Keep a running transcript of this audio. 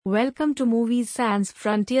Welcome to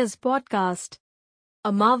Moviessansfrontiers podcast,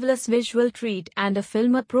 a marvelous visual treat and a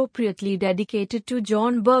film appropriately dedicated to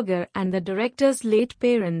John Berger and the director's late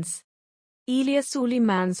parents. Elias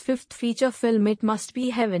Suleiman's fifth feature film It Must Be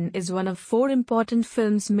Heaven is one of four important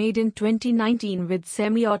films made in 2019 with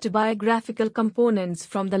semi-autobiographical components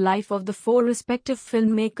from the life of the four respective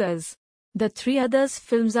filmmakers. The three others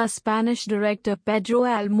films are Spanish director Pedro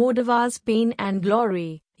Almodóvar's Pain and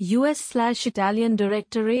Glory, US/Italian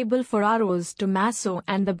director Abel Ferraro's Tommaso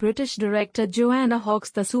and the British director Joanna Hawke's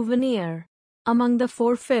The Souvenir. Among the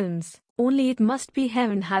four films, only It Must Be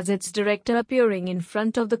Heaven has its director appearing in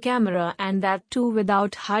front of the camera, and that too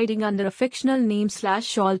without hiding under a fictional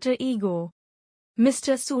name/alter ego.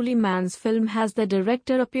 Mr. Suleiman's film has the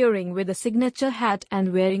director appearing with a signature hat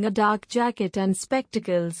and wearing a dark jacket and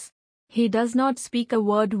spectacles. He does not speak a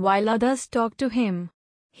word while others talk to him.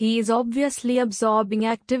 He is obviously absorbing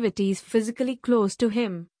activities physically close to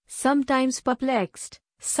him, sometimes perplexed,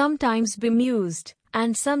 sometimes bemused,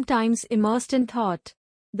 and sometimes immersed in thought.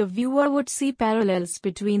 The viewer would see parallels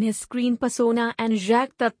between his screen persona and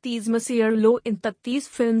Jacques Tatti's Monsieur Hulot in Tatti's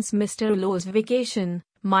films Mr. Hulot's Vacation,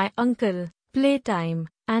 My Uncle, Playtime,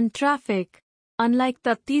 and Traffic. Unlike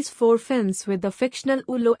Tatti's four films with the fictional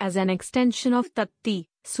Hulot as an extension of Tatti,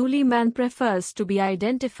 Suleiman prefers to be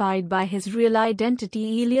identified by his real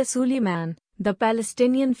identity, Elias Suleiman, the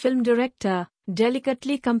Palestinian film director,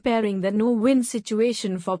 delicately comparing the no-win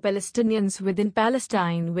situation for Palestinians within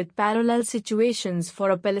Palestine with parallel situations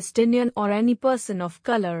for a Palestinian or any person of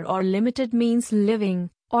color or limited means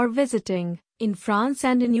living or visiting in France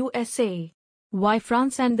and in USA. Why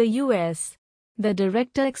France and the US? The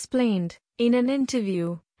director explained, in an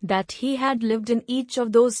interview, that he had lived in each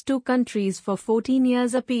of those two countries for 14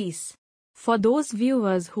 years apiece. For those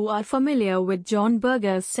viewers who are familiar with John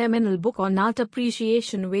Berger's seminal book on art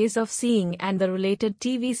appreciation, Ways of Seeing, and the related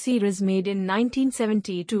TV series made in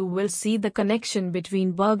 1972 will see the connection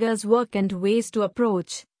between Berger's work and ways to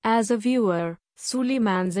approach, as a viewer,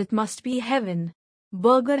 Suleiman's It Must Be Heaven.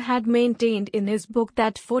 Berger had maintained in his book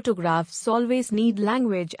that photographs always need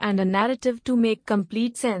language and a narrative to make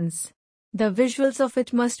complete sense. The visuals of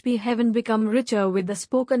It Must Be Heaven become richer with the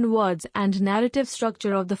spoken words and narrative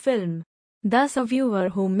structure of the film. Thus, a viewer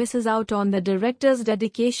who misses out on the director's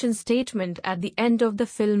dedication statement at the end of the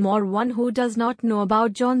film, or one who does not know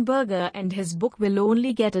about John Berger and his book, will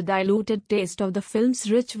only get a diluted taste of the film's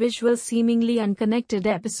rich visual, seemingly unconnected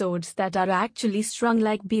episodes that are actually strung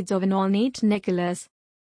like beads of an ornate necklace.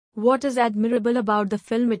 What is admirable about the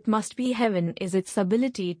film It Must Be Heaven is its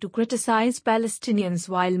ability to criticize Palestinians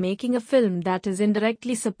while making a film that is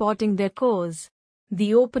indirectly supporting their cause.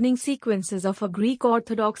 The opening sequences of a Greek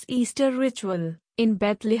Orthodox Easter ritual in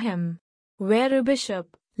Bethlehem, where a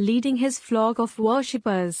bishop, leading his flock of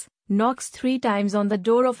worshippers, knocks 3 times on the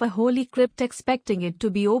door of a holy crypt expecting it to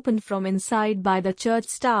be opened from inside by the church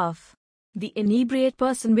staff. The inebriate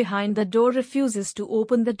person behind the door refuses to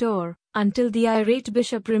open the door until the irate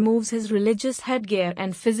bishop removes his religious headgear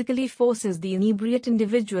and physically forces the inebriate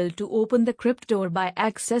individual to open the crypt door by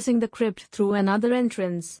accessing the crypt through another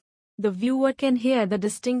entrance. The viewer can hear the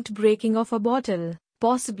distinct breaking of a bottle,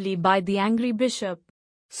 possibly by the angry bishop.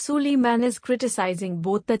 Suleiman is criticizing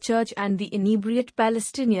both the church and the inebriate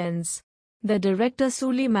Palestinians. The director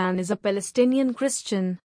Suleiman is a Palestinian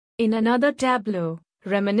Christian. In another tableau,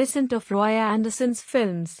 reminiscent of Roy Andersson's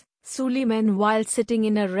films, Suleiman, while sitting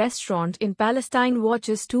in a restaurant in Palestine,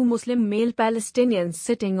 watches 2 Muslim male Palestinians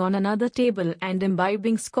sitting on another table and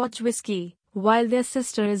imbibing Scotch whiskey, while their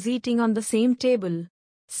sister is eating on the same table.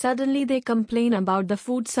 Suddenly they complain about the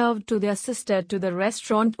food served to their sister to the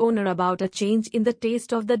restaurant owner about a change in the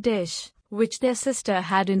taste of the dish, which their sister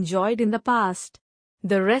had enjoyed in the past.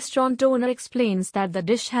 The restaurant owner explains that the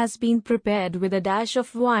dish has been prepared with a dash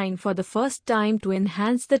of wine for the first time to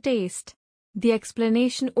enhance the taste. The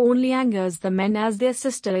explanation only angers the men, as their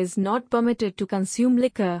sister is not permitted to consume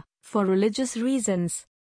liquor for religious reasons,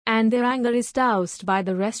 and their anger is doused by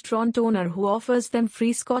the restaurant owner, who offers them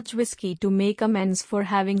free Scotch whiskey to make amends for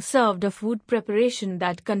having served a food preparation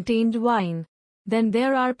that contained wine. Then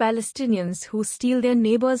there are Palestinians who steal their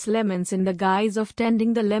neighbors' lemons in the guise of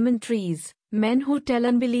tending the lemon trees, men who tell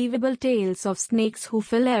unbelievable tales of snakes who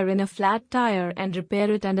fill air in a flat tire and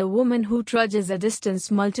repair it, and a woman who trudges a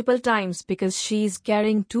distance multiple times because she is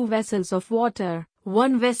carrying 2 vessels of water,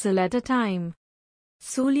 1 vessel at a time.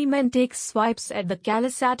 Suleiman takes swipes at the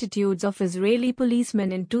callous attitudes of Israeli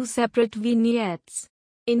policemen in 2 separate vignettes.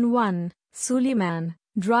 In one, Suleiman,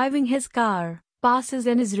 driving his car, passes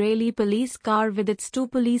an Israeli police car with its 2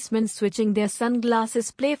 policemen switching their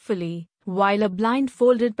sunglasses playfully, while a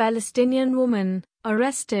blindfolded Palestinian woman,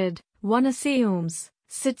 arrested, one assumes,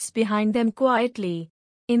 sits behind them quietly.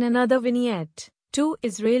 In another vignette, two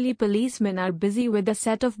Israeli policemen are busy with a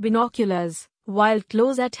set of binoculars, while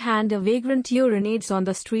close at hand a vagrant urinates on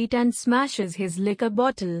the street and smashes his liquor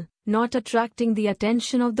bottle, not attracting the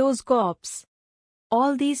attention of those cops.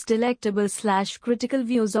 All these delectable/critical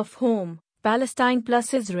views of home, Palestine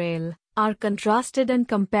plus Israel, are contrasted and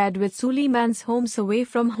compared with Suleiman's homes away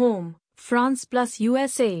from home, France plus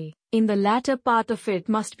USA. In the latter part of it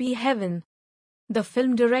must be heaven. The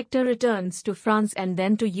film director returns to France and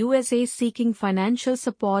then to USA seeking financial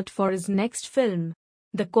support for his next film.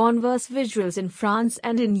 The converse visuals in France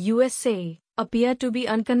and in USA appear to be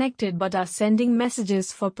unconnected but are sending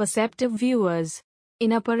messages for perceptive viewers.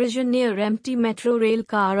 In a Parisian near-empty metro rail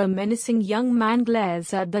car, a menacing young man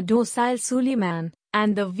glares at the docile Suleiman,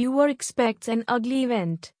 and the viewer expects an ugly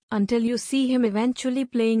event, until you see him eventually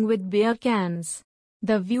playing with beer cans.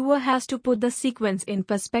 The viewer has to put the sequence in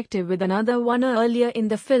perspective with another one earlier in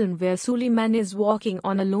the film where Suleiman is walking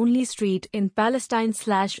on a lonely street in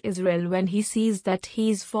Palestine/Israel when he sees that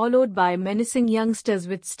he's followed by menacing youngsters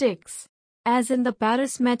with sticks. As in the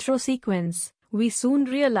Paris metro sequence, we soon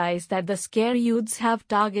realize that the scare youths have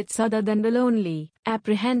targets other than the lonely,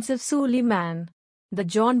 apprehensive Suleiman. The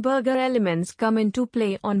John Berger elements come into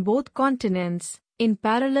play on both continents, in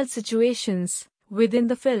parallel situations, within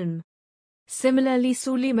the film. Similarly,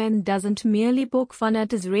 Suleiman doesn't merely poke fun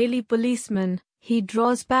at Israeli policemen, he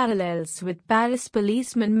draws parallels with Paris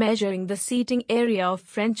policemen measuring the seating area of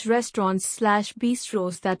French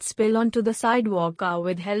restaurants/bistros that spill onto the sidewalk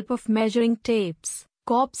with help of measuring tapes,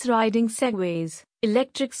 cops riding segways,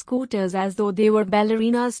 electric scooters as though they were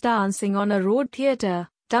ballerinas dancing on a road theater,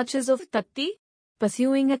 touches of Tatti,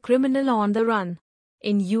 pursuing a criminal on the run.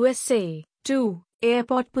 In USA, too,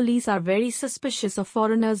 airport police are very suspicious of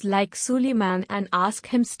foreigners like Suleiman and ask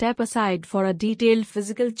him step aside for a detailed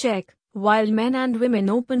physical check, while men and women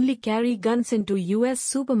openly carry guns into US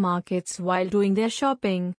supermarkets while doing their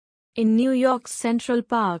shopping. In New York's Central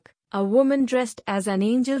Park, a woman dressed as an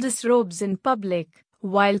angel disrobes in public,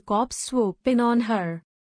 while cops swoop in on her.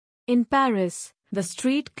 In Paris, the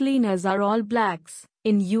street cleaners are all blacks.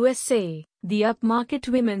 In USA, the upmarket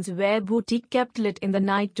women's wear boutique kept lit in the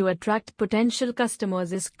night to attract potential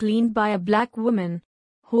customers is cleaned by a black woman,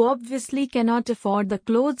 who obviously cannot afford the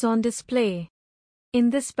clothes on display. In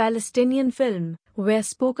this Palestinian film, where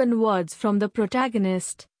spoken words from the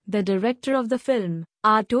protagonist, the director of the film,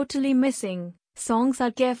 are totally missing, songs are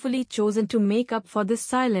carefully chosen to make up for this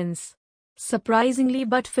silence. Surprisingly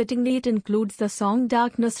but fittingly, it includes the song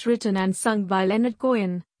Darkness, written and sung by Leonard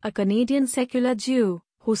Cohen, a Canadian secular Jew,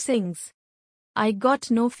 who sings, "I got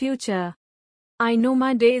no future. I know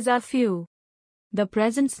my days are few. The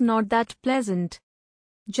present's not that pleasant.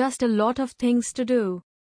 Just a lot of things to do.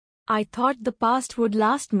 I thought the past would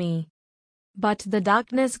last me. But the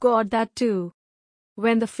darkness got that too."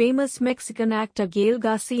 When the famous Mexican actor Gael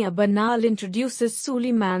Garcia Bernal introduces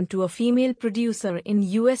Suleiman to a female producer in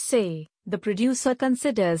USA, the producer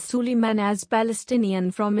considers Suleiman as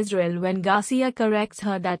Palestinian from Israel when Garcia corrects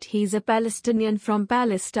her that he's a Palestinian from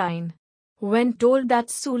Palestine. When told that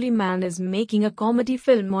Suleiman is making a comedy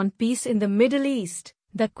film on peace in the Middle East,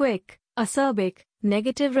 the quick, acerbic,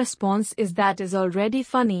 negative response is that is already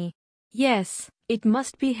funny. Yes, it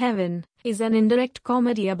must be heaven, is an indirect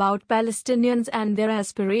comedy about Palestinians and their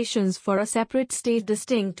aspirations for a separate state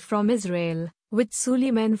distinct from Israel, which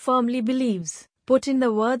Suleiman firmly believes, put in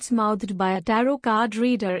the words mouthed by a tarot card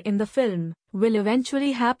reader in the film, will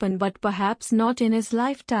eventually happen but perhaps not in his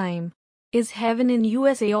lifetime. Is heaven in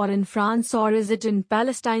USA or in France, or is it in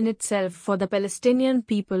Palestine itself for the Palestinian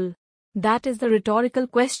people? That is the rhetorical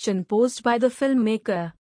question posed by the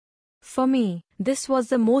filmmaker. For me, this was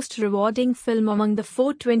the most rewarding film among the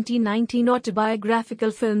 4 2019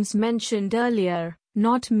 autobiographical films mentioned earlier,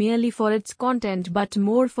 not merely for its content but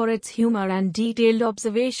more for its humor and detailed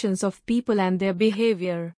observations of people and their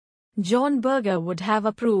behavior. John Berger would have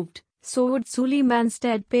approved, so would Suleiman's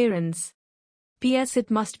dead parents. P.S. It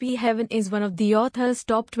Must Be Heaven is one of the author's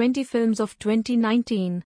top 20 films of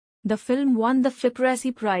 2019. The film won the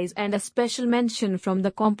FIPRESI Prize and a special mention from the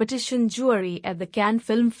competition jury at the Cannes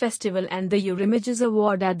Film Festival and the Eurimages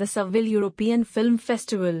Award at the Seville European Film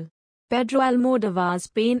Festival. Pedro Almodovar's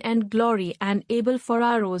Pain and Glory and Abel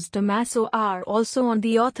Ferraro's Tommaso are also on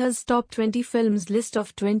the author's top 20 films list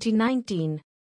of 2019.